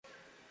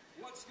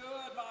What's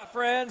good, my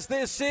friends?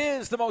 This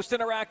is the most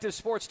interactive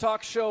sports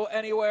talk show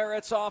anywhere.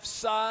 It's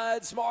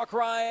Offsides. Mark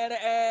Ryan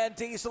and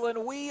Diesel,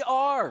 and we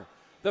are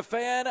the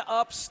Fan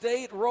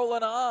Upstate,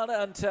 rolling on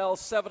until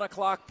 7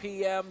 o'clock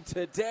p.m.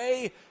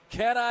 today.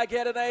 Can I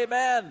get an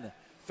amen?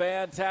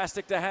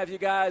 Fantastic to have you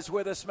guys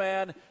with us,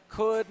 man.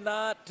 Could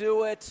not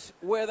do it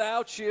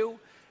without you.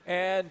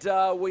 And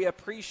we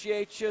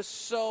appreciate you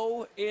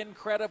so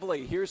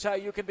incredibly. Here's how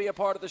you can be a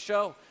part of the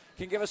show.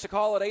 You can give us a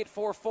call at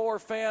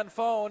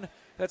 844-FAN-PHONE.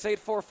 That's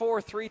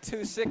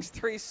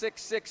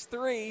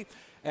 844-326-3663.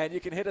 And you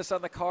can hit us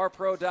on the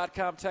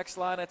carpro.com text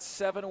line at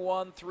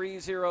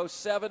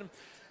 71307.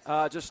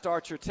 Just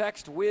start your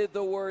text with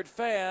the word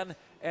fan,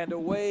 and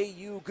away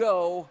you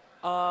go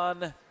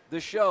on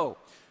the show.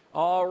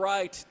 All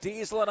right,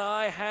 Diesel and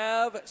I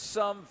have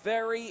some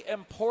very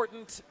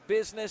important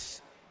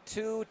business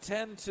to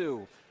tend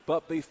to.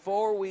 But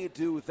before we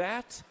do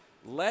that,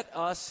 let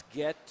us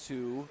get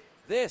to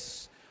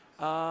this.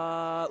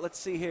 Let's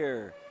see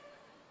here.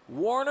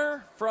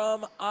 Warner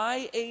from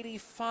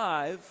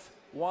I-85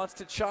 wants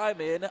to chime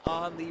in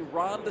on the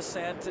Ron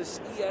DeSantis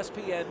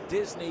ESPN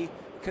Disney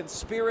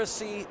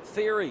conspiracy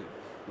theory.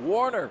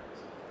 Warner,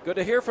 good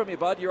to hear from you,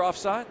 bud. You're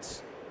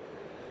Offsides.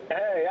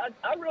 Hey,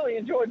 I really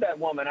enjoyed that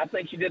woman. I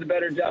think she did a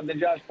better job than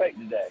Josh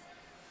Payton today.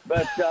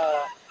 But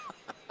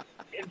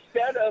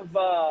instead of,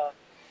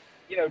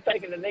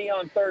 taking the knee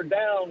on third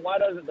down, why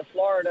doesn't the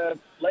Florida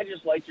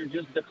legislature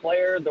just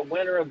declare the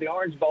winner of the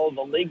Orange Bowl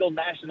the legal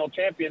national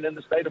champion in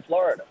the state of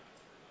Florida?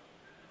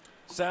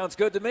 Sounds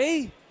good to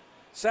me.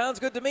 Sounds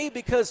good to me,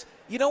 because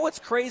you know what's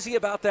crazy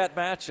about that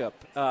matchup,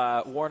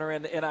 Warner,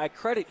 and I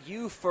credit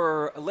you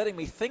for letting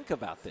me think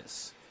about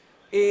this,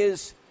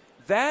 is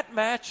that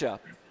matchup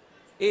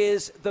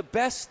is the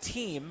best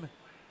team,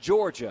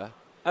 Georgia,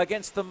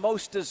 against the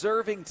most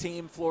deserving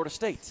team, Florida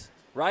State,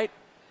 right?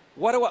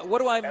 What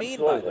do I mean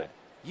by that?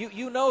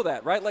 You know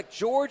that, right? Like,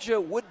 Georgia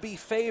would be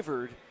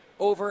favored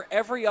over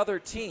every other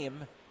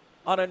team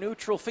on a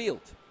neutral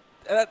field.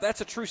 That's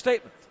a true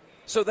statement.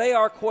 So they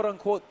are,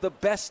 quote-unquote, the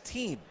best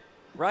team,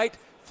 right?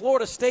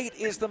 Florida State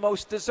is the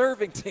most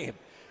deserving team.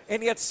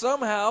 And yet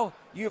somehow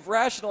you've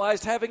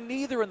rationalized having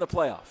neither in the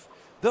playoff.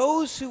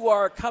 Those who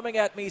are coming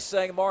at me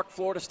saying, Mark,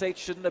 Florida State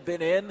shouldn't have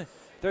been in,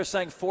 they're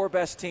saying four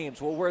best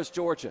teams. Well, where's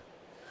Georgia?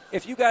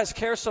 If you guys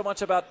care so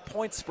much about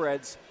point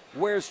spreads,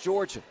 where's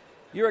Georgia?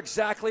 You're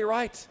exactly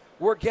right.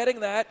 We're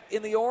getting that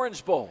in the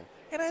Orange Bowl.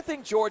 And I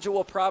think Georgia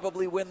will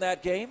probably win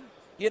that game.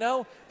 You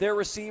know, their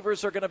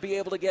receivers are going to be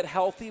able to get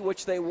healthy,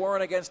 which they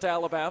weren't against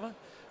Alabama.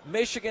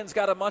 Michigan's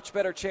got a much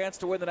better chance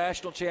to win the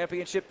national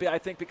championship, I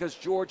think, because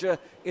Georgia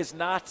is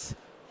not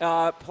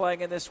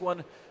playing in this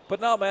one. But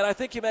no, man, I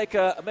think you make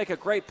a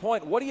great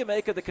point. What do you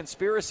make of the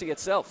conspiracy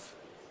itself?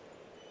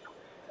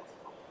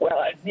 Well,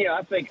 I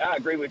think I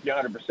agree with you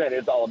 100%.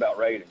 It's all about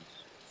ratings.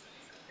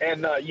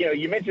 And,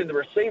 you mentioned the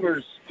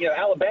receivers.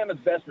 Alabama's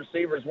best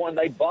receiver is one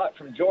they bought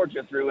from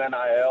Georgia through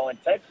NIL,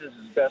 and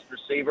Texas's best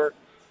receiver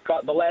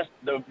caught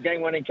the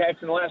game-winning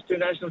catch in the last two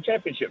national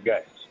championship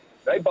games.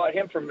 They bought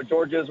him from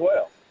Georgia as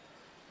well.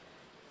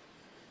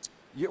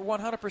 You're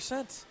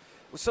 100%.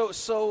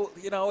 So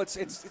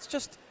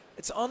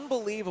it's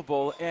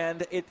unbelievable,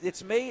 and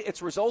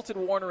it's resulted,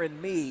 Warner, in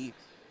me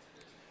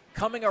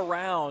coming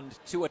around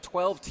to a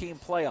 12-team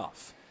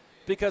playoff,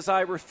 because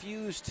I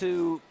refuse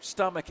to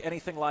stomach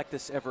anything like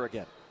this ever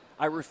again.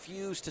 I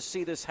refuse to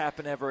see this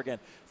happen ever again.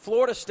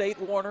 Florida State,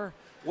 Warner,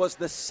 was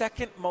the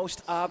second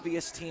most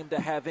obvious team to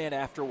have in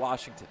after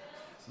Washington.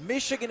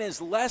 Michigan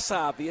is less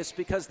obvious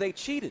because they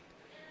cheated.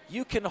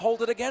 You can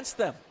hold it against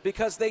them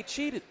because they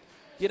cheated.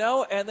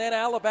 And then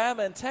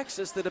Alabama and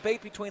Texas, the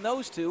debate between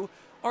those two,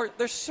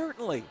 there's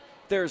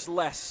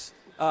less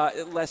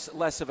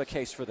of a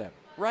case for them,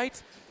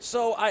 right?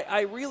 So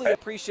I really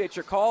appreciate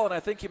your call, and I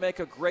think you make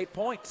a great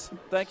point.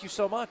 Thank you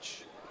so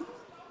much.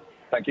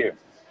 Thank you.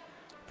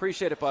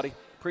 Appreciate it, buddy.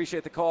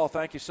 Appreciate the call.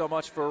 Thank you so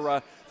much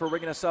for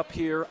ringing us up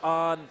here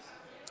on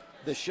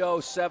the show,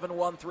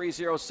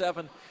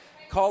 71307.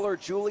 Caller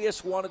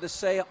Julius wanted to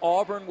say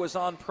Auburn was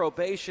on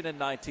probation in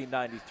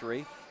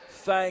 1993.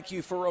 Thank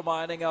you for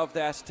reminding of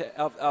that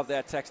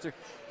texter.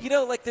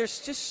 There's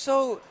just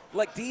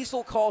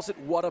Diesel calls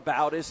it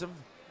whataboutism.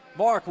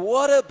 Mark,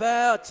 what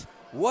about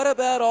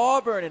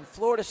Auburn? And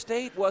Florida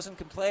State wasn't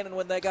complaining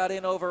when they got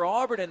in over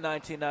Auburn in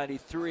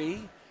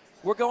 1993.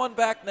 We're going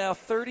back now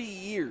 30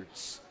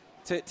 years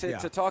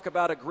to talk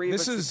about a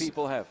grievance that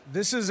people have.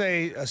 This is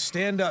a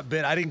stand-up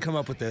bit. I didn't come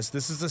up with this.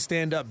 This is a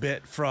stand-up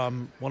bit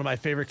from one of my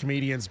favorite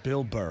comedians,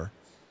 Bill Burr.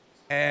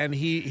 And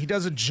he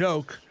does a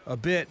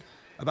bit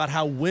about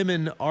how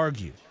women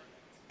argue.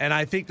 And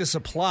I think this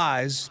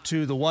applies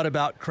to the what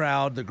about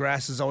crowd, the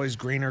grass is always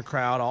greener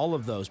crowd, all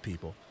of those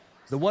people.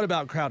 The what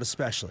about crowd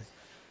especially.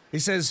 He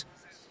says,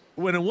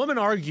 when a woman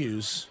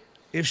argues,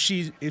 if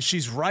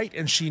she's right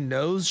and she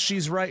knows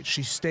she's right,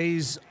 she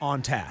stays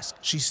on task.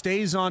 She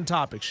stays on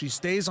topic. She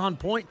stays on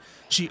point.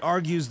 She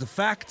argues the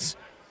facts,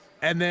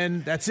 and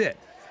then that's it.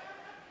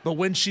 But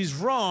when she's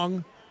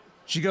wrong,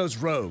 she goes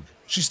rogue.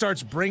 She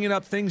starts bringing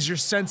up things you're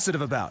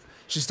sensitive about.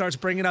 She starts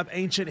bringing up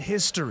ancient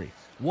history,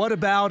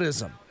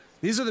 whataboutism.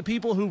 These are the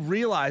people who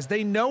realize,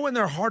 they know in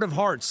their heart of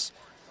hearts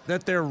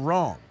that they're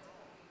wrong.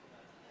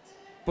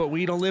 But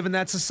we don't live in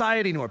that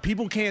society anymore.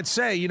 People can't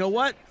say, you know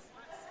what?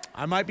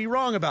 I might be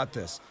wrong about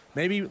this.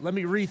 Maybe let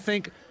me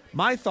rethink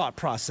my thought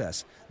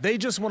process. They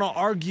just want to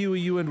argue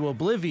you into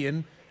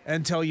oblivion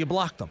until you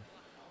block them.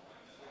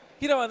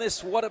 You know, on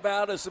this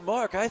whataboutism,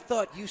 Mark, I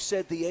thought you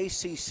said the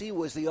ACC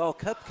was the all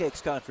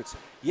cupcakes conference.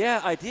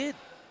 Yeah, I did.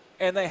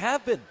 And they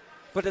have been.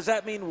 But does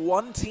that mean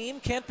one team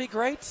can't be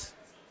great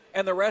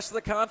and the rest of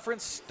the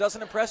conference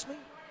doesn't impress me?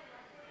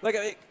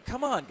 Like,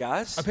 come on,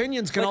 guys.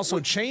 Opinions can also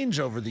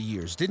change over the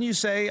years. Didn't you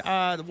say,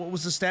 what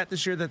was the stat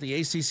this year, that the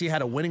ACC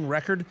had a winning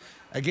record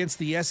against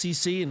the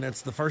SEC, and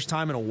that's the first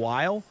time in a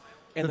while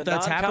in the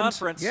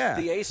non-conference? Yeah.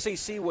 The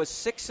ACC was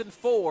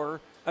 6-4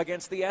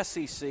 against the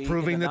SEC.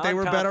 Proving that they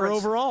were better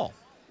overall.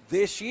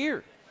 This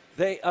year.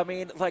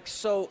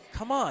 So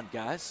come on,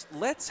 guys.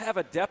 Let's have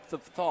a depth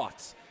of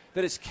thought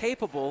that is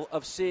capable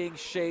of seeing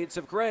shades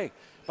of gray.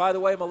 By the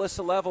way,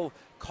 Melissa Level,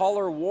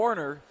 caller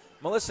Warner.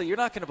 Melissa, you're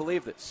not going to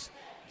believe this.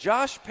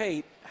 Josh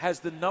Pate has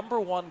the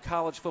 #1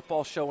 college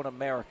football show in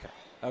America,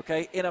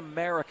 okay? In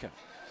America.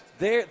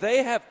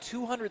 They have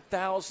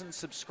 200,000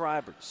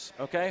 subscribers,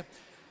 okay?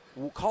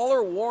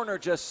 Caller Warner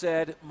just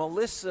said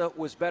Melissa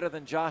was better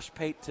than Josh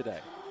Pate today.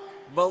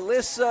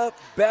 Melissa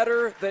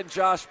better than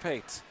Josh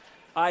Pate.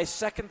 I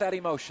second that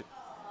emotion.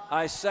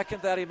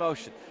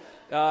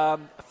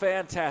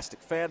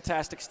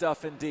 Fantastic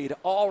stuff indeed.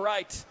 All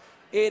right,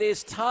 it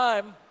is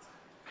time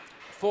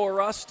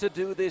for us to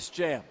do this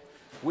jam.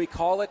 We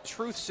call it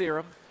Truth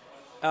Serum,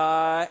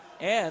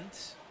 and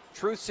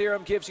Truth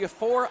Serum gives you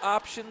 4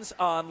 options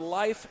on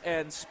life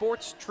and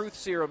sports. Truth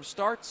Serum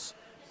starts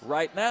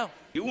right now.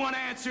 You want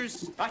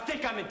answers? I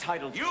think I'm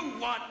entitled. You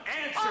want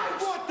answers? I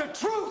want the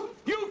truth!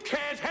 You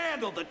can't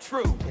handle the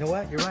truth! You know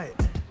what? You're right.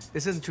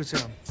 This isn't Truth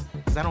Serum,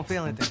 because I don't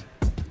feel anything.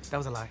 That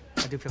was a lie.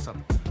 I do feel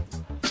something.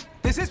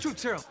 This is Truth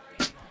Serum.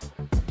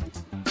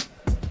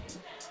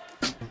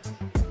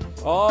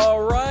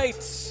 All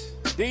right.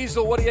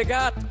 Diesel, what do you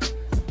got?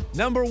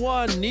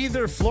 #1,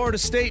 neither Florida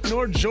State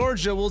nor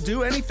Georgia will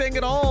do anything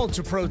at all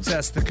to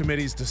protest the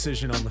committee's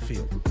decision on the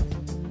field.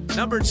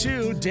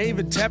 #2,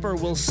 David Tepper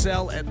will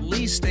sell at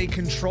least a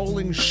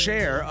controlling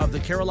share of the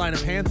Carolina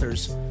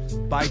Panthers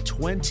by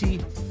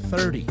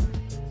 2030.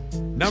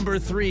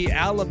 #3,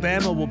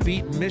 Alabama will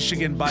beat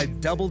Michigan by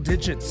double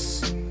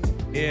digits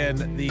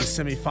in the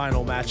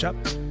semifinal matchup.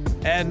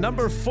 And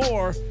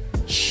 #4,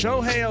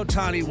 Shohei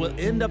Ohtani will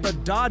end up a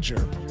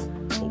Dodger,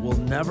 but will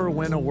never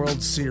win a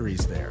World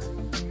Series there.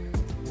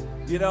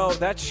 You know,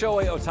 that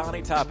Shohei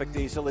Ohtani topic,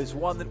 Diesel, is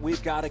one that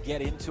we've got to get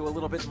into a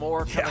little bit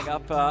more coming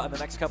up in the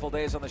next couple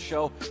days on the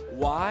show.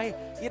 Why?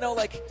 You know,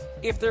 like,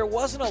 if there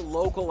wasn't a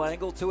local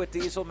angle to it,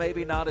 Diesel,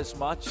 maybe not as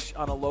much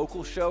on a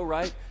local show,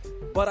 right?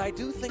 But I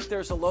do think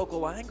there's a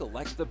local angle.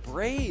 Like, the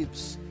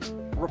Braves,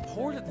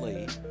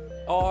 reportedly,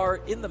 are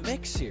in the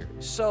mix here.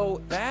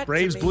 So that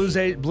Braves, Blue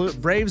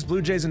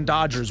Jays, and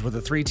Dodgers were the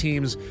 3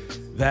 teams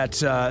that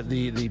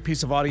the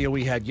piece of audio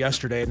we had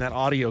yesterday, and that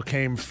audio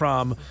came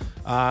from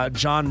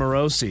John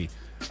Morosi,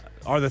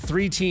 are the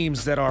 3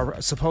 teams that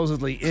are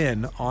supposedly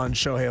in on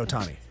Shohei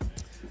Ohtani.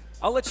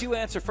 I'll let you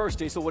answer first,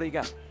 Diesel. What do you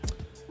got?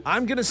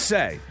 I'm going to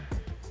say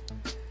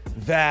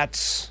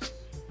that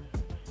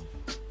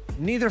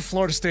neither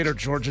Florida State or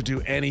Georgia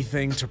do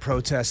anything to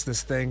protest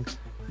this thing.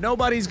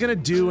 Nobody's going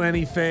to do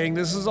anything.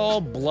 This is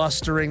all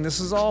blustering. This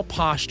is all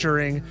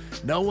posturing.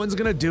 No one's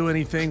going to do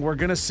anything. We're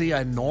going to see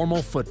a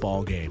normal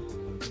football game.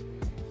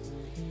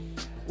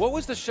 What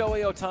was the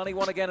Shohei Ohtani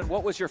one again, and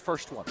what was your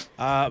first one?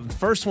 The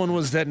first one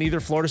was that neither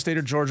Florida State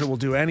or Georgia will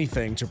do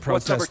anything to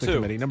protest the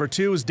committee.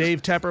 #2 is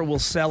Dave Tepper will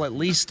sell at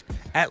least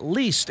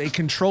a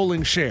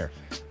controlling share,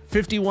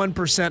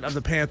 51% of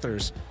the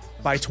Panthers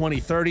by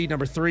 2030.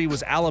 #3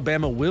 was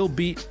Alabama will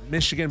beat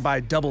Michigan by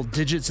double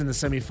digits in the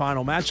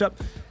semifinal matchup.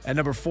 And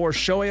 #4,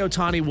 Shohei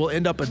Ohtani will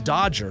end up a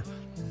Dodger,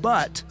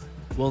 but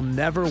will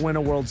never win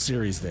a World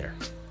Series there.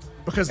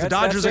 Because the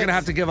Dodgers are going to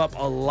have to give up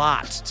a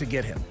lot to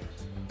get him.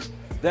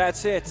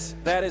 That's it.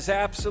 That is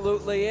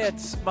absolutely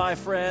it, my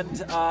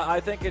friend. I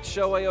think it's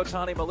Shohei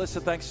Ohtani. Melissa,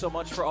 thanks so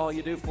much for all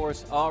you do for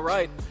us. All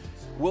right.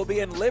 We'll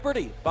be in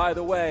Liberty, by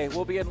the way.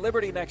 We'll be in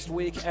Liberty next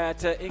week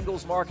at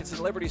Ingles Markets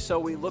in Liberty, so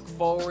we look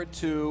forward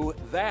to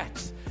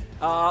that.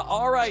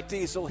 All right,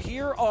 Diesel,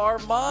 here are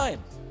mine.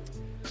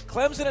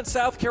 Clemson and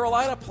South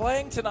Carolina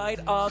playing tonight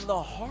on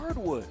the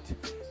hardwood.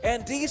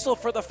 And Diesel,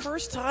 for the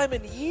first time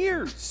in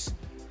years,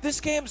 this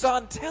game's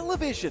on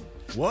television.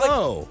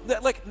 Whoa.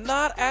 Like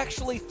not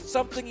actually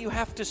something you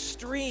have to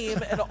stream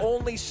and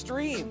only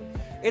stream.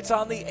 It's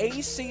on the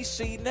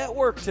ACC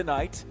network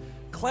tonight.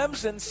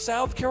 Clemson,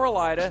 South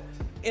Carolina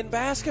in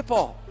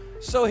basketball.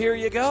 So here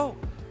you go.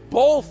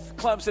 Both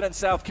Clemson and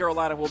South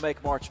Carolina will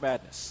make March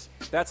Madness.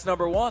 That's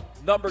 #1.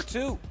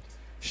 #2,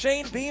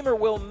 Shane Beamer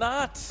will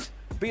not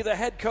be the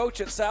head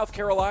coach at South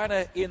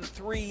Carolina in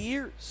 3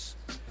 years.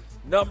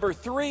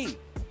 #3,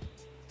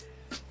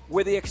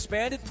 with the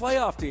expanded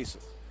playoff,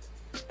 Diesel,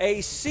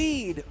 a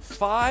seed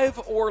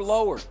 5 or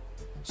lower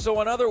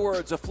So in other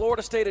words, a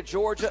Florida State of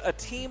Georgia, a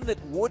team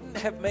that wouldn't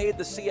have made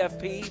the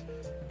CFP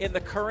in the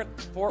current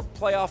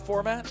playoff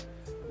format,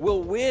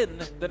 will win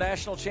the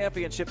national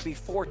championship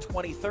before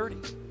 2030.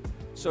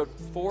 So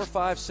 4,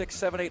 5, 6,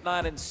 7, 8,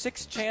 9, and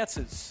 6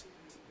 chances.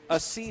 A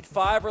seed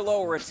 5 or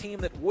lower, a team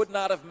that would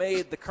not have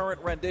made the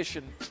current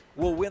rendition,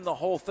 will win the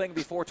whole thing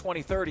before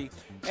 2030.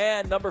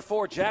 And number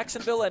 4,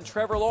 Jacksonville and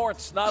Trevor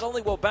Lawrence not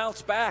only will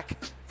bounce back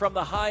from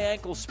the high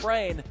ankle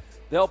sprain,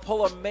 they'll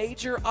pull a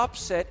major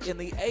upset in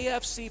the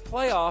AFC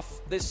playoff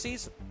this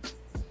season.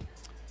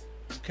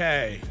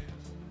 Okay.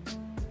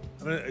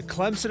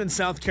 Clemson and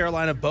South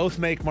Carolina both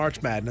make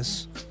March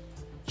Madness.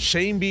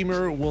 Shane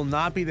Beamer will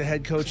not be the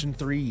head coach in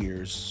 3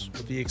 years.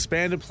 With the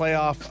expanded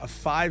playoff, a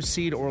 5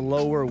 seed or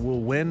lower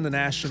will win the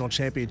national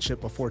championship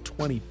before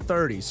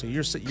 2030. So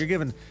you're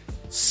given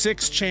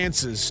 6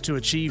 chances to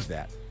achieve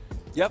that.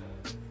 Yep.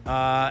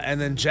 And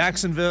then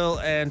Jacksonville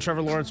and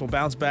Trevor Lawrence will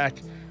bounce back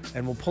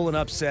and will pull an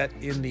upset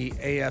in the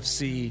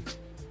AFC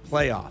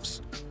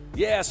playoffs.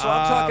 Yeah, so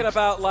I'm talking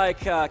about like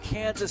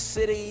Kansas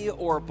City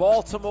or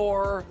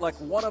Baltimore. Like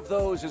one of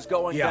those is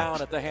going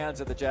down at the hands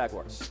of the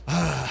Jaguars.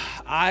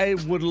 I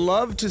would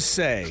love to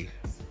say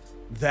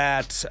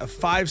that a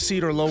 5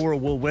 seed or lower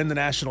will win the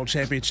national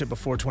championship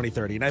before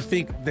 2030. And I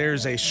think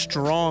there's a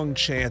strong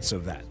chance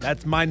of that.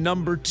 That's my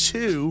number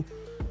 2.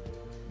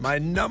 My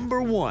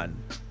number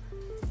 1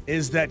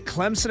 is that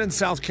Clemson and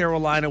South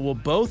Carolina will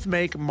both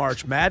make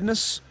March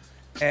Madness,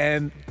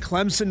 and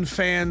Clemson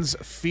fans'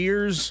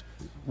 fears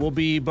will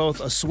be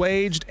both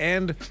assuaged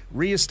and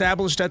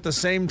reestablished at the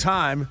same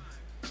time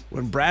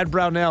when Brad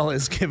Brownell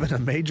is given a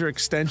major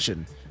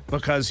extension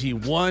because he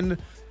won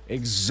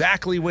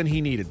exactly when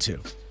he needed to.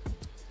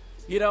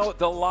 You know,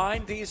 the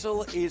line,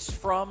 Diesel, is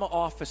from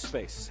Office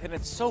Space, and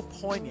it's so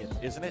poignant,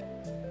 isn't it?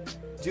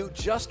 Do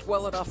just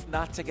well enough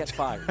not to get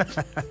fired.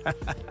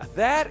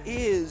 That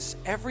is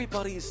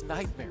everybody's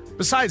nightmare.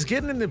 Besides,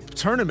 getting in the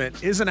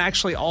tournament isn't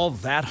actually all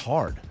that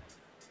hard,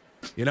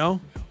 you know?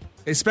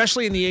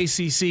 Especially in the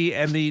ACC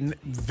and the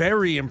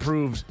very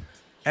improved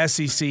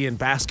SEC in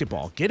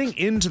basketball. Getting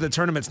into the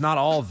tournament's not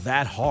all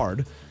that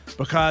hard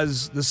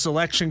because the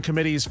selection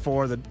committees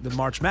for the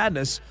March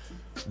Madness,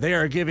 they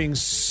are giving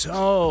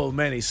so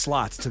many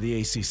slots to the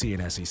ACC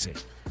and SEC.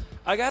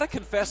 I got to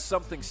confess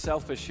something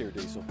selfish here,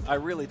 Diesel. I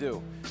really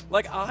do.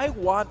 Like, I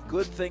want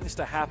good things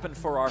to happen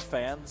for our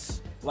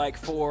fans, like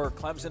for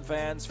Clemson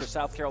fans, for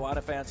South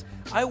Carolina fans.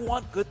 I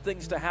want good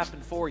things to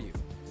happen for you.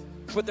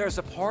 But there's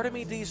a part of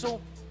me,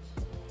 Diesel,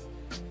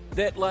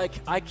 that, like,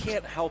 I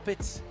can't help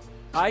it.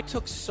 I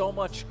took so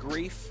much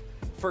grief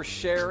for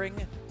sharing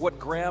what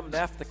Graham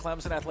Neff, the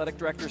Clemson athletic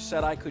director,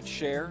 said I could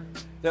share,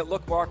 that,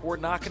 look, Mark, we're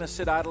not going to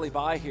sit idly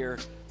by here.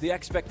 The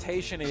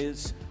expectation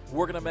is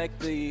we're going to make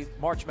the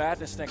March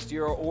Madness next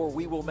year, or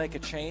we will make a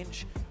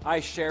change.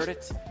 I shared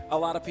it. A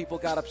lot of people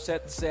got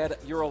upset and said,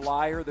 you're a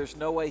liar. There's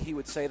no way he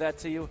would say that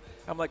to you.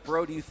 I'm like,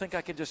 bro, do you think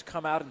I can just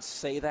come out and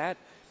say that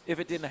if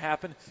it didn't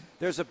happen?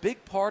 There's a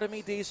big part of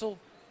me, Diesel,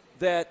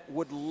 that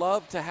would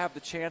love to have the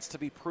chance to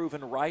be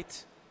proven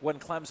right when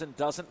Clemson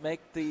doesn't make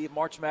the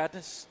March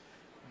Madness.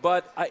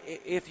 But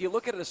if you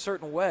look at it a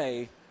certain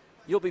way,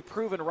 you'll be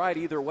proven right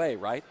either way,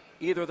 right?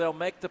 Either they'll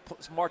make the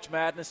March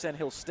Madness and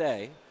he'll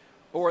stay,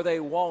 or they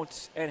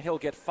won't and he'll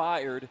get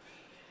fired.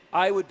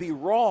 I would be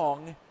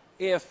wrong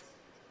if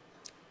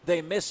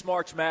they miss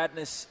March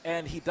Madness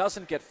and he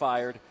doesn't get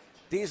fired.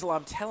 Diesel,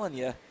 I'm telling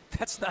you,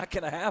 that's not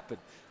going to happen.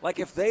 Like,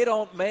 if they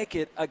don't make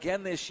it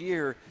again this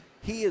year,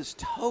 he is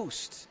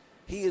toast.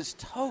 He is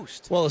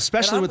toast. Well,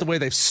 especially with the way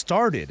they've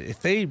started.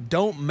 If they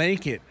don't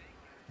make it,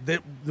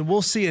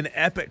 we'll see an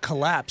epic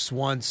collapse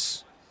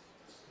once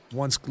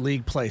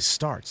league play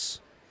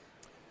starts.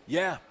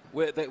 Yeah,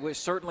 we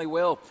certainly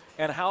will.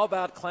 And how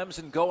about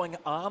Clemson going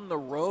on the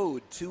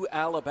road to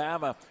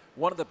Alabama,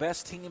 one of the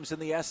best teams in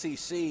the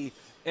SEC,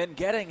 and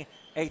getting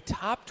a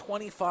top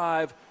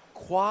 25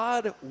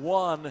 quad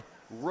 1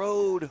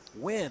 road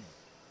win?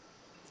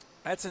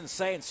 That's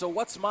insane. So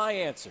what's my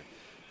answer?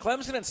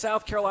 Clemson and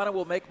South Carolina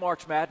will make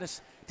March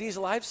Madness.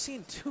 Diesel, I've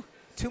seen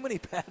too many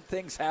bad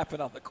things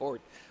happen on the court,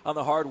 on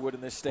the hardwood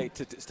in this state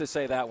to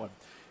say that one.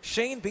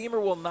 Shane Beamer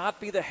will not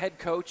be the head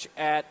coach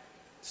at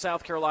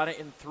South Carolina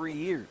in 3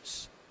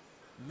 years.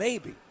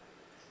 Maybe.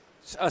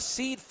 A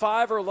seed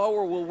 5 or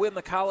lower will win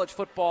the college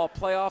football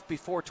playoff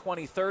before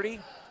 2030.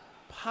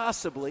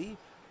 Possibly.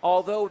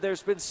 Although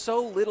there's been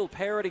so little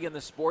parity in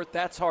the sport,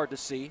 that's hard to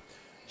see.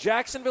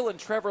 Jacksonville and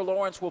Trevor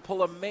Lawrence will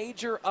pull a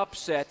major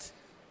upset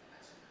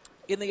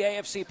in the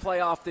AFC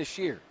playoff this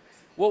year.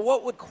 Well,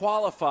 what would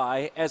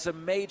qualify as a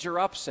major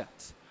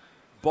upset?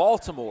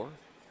 Baltimore,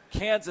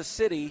 Kansas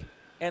City,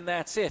 and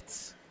that's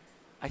it.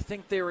 I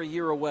think they're a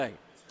year away.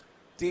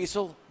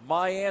 Diesel,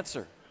 my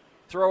answer.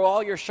 Throw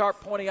all your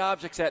sharp, pointy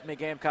objects at me,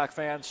 Gamecock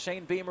fans.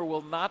 Shane Beamer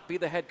will not be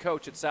the head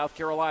coach at South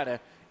Carolina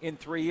in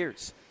 3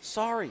 years.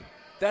 Sorry,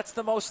 that's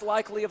the most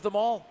likely of them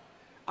all.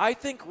 I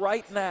think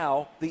right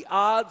now the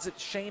odds that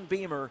Shane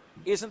Beamer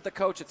isn't the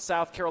coach at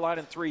South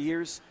Carolina in 3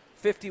 years,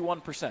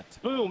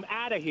 51%. Boom,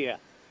 out of here.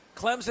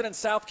 Clemson and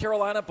South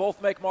Carolina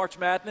both make March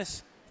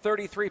Madness,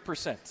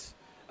 33%.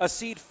 A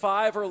seed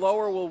 5 or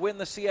lower will win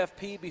the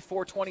CFP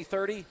before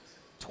 2030,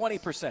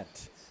 20%.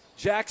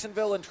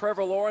 Jacksonville and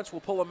Trevor Lawrence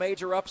will pull a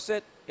major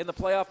upset in the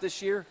playoff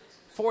this year,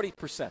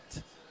 40%.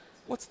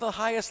 What's the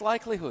highest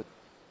likelihood?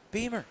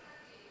 Beamer.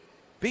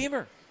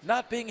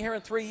 Not being here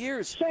in 3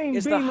 years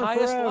is the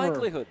highest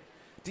likelihood.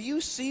 Do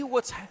you see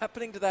what's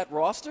happening to that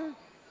roster?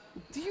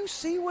 Do you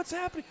see what's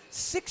happening?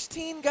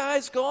 16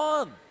 guys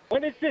gone.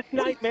 When is this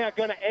nightmare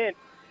going to end?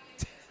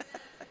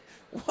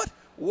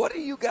 What are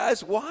you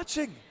guys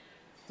watching?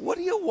 What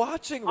are you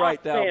watching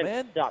right now,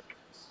 man? Duck.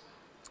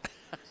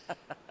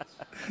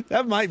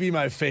 That might be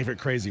my favorite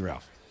Crazy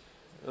Ralph.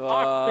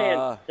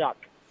 Fans suck.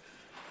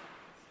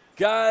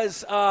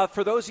 Guys,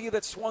 for those of you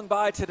that swung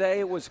by today,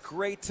 it was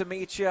great to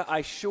meet you.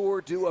 I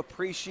sure do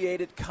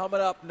appreciate it. Coming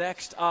up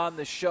next on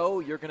the show,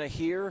 you're going to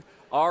hear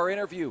our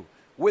interview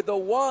with the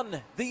one,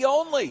 the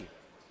only,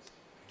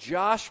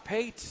 Josh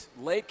Pate.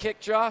 Late kick,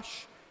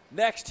 Josh.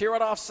 Next here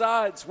on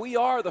Offsides, we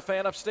are the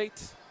Fan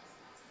Upstate.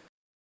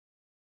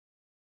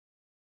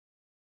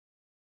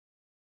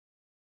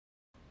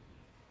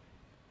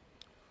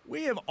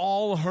 We have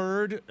all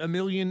heard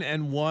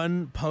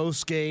 1,000,001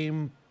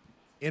 post-game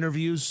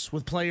interviews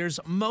with players.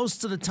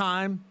 Most of the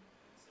time,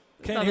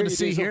 nothing to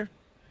see here.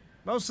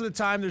 Most of the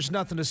time, there's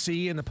nothing to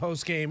see in the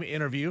post-game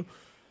interview.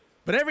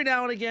 But every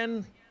now and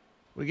again,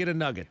 we get a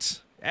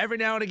nugget. Every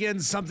now and again,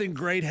 something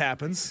great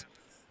happens.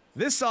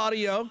 This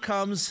audio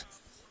comes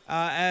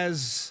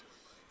as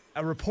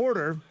a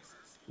reporter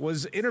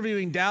was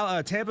interviewing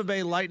Tampa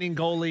Bay Lightning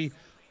goalie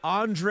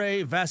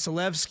Andrei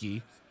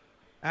Vasilevsky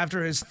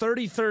after his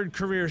 33rd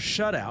career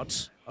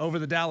shutout over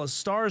the Dallas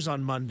Stars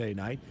on Monday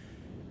night.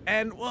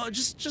 And, well,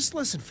 just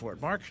listen for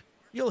it, Mark.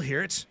 You'll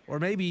hear it, or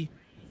maybe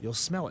you'll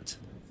smell it.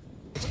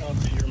 What's gone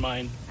through your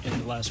mind in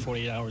the last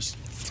 48 hours?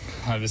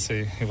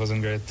 Obviously, it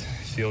wasn't great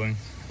feeling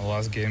the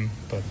last game,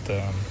 but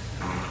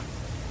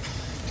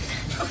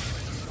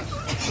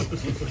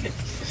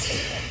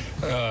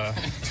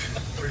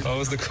what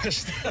was the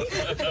question?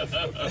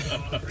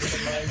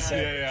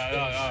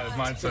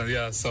 Mindset.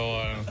 Yeah.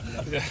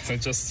 So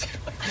just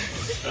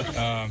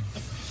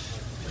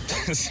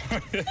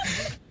sorry.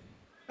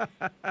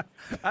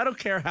 I don't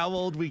care how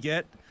old we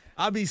get.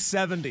 I'll be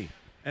 70,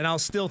 and I'll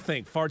still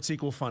think farts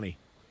equal funny.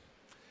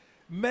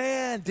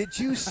 Man, did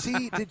you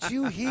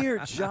hear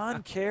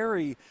John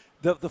Kerry,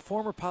 the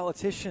former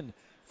politician,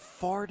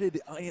 farted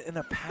in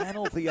a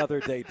panel the other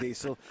day,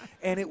 Diesel,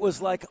 and it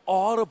was like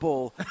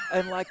audible,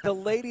 and like the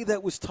lady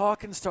that was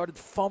talking started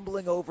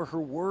fumbling over her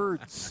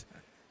words,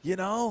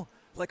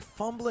 like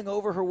fumbling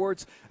over her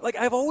words. Like,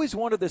 I've always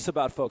wondered this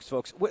about folks.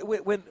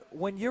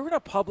 When you're in a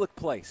public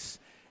place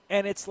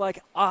and it's like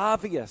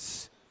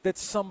obvious that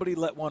somebody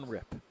let one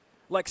rip,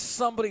 like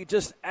somebody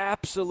just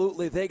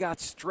absolutely, they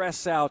got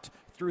stress out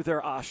through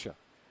their asha,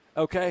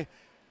 okay?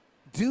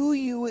 Do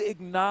you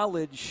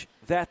acknowledge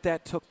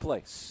that took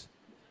place?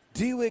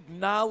 Do you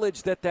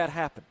acknowledge that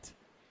happened?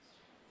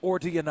 Or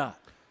do you not?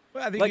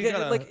 Well, I think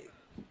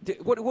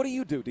what do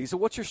you do, Diesel?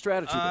 What's your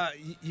strategy there?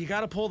 You got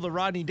to pull the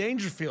Rodney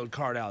Dangerfield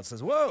card out. It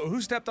says, whoa, who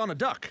stepped on a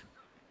duck?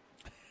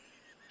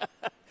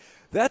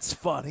 That's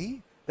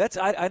funny.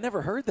 I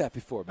never heard that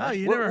before, man. Oh,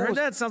 you never heard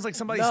that? It sounds like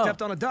somebody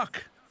stepped on a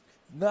duck.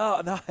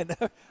 No,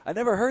 I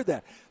never heard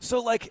that. So,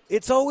 like,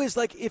 it's always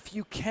like if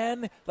you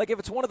can, like if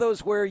it's one of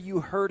those where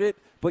you heard it,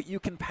 but you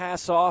can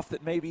pass off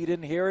that maybe you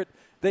didn't hear it,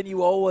 then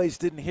you always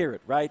didn't hear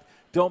it, right?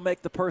 Don't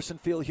make the person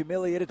feel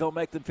humiliated. Don't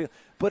make them feel.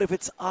 But if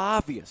it's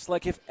obvious,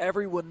 like if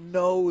everyone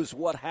knows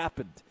what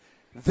happened,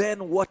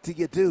 then what do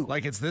you do?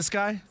 Like it's this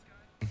guy?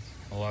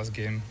 The last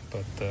game,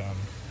 but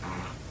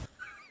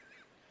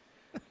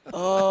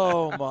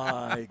oh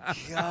my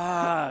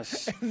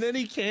gosh! And then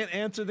he can't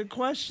answer the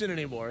question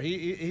anymore.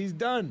 He's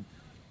done.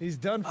 He's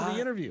done for the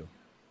interview.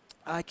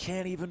 I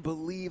can't even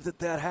believe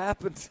that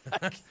happened.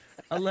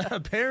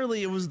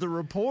 Apparently, it was the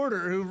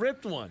reporter who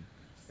ripped one.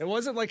 It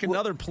wasn't like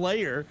another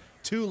player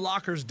 2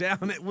 lockers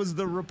down. It was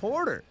the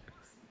reporter.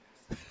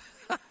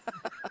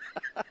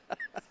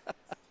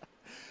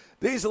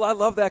 Diesel, I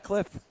love that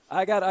clip.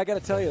 I got to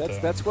tell you,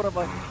 that's what I'm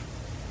like.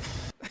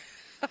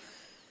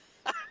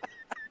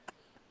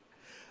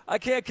 I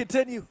can't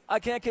continue.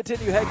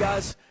 Hey,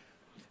 guys,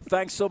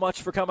 thanks so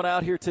much for coming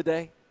out here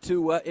today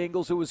to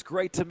Ingles. It was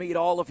great to meet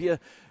all of you.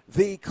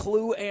 The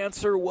clue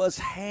answer was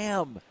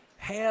ham.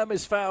 Ham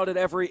is found at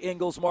every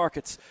Ingles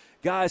Markets.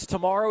 Guys,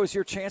 tomorrow is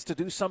your chance to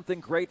do something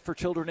great for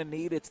children in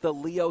need. It's the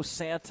Leo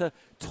Santa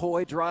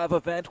Toy Drive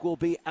event. We'll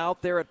be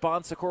out there at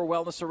Bon Secours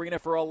Wellness Arena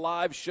for a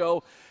live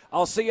show.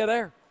 I'll see you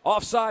there.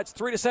 Offsides,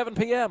 3 to 7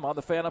 p.m. on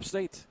the Fan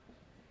Upstate.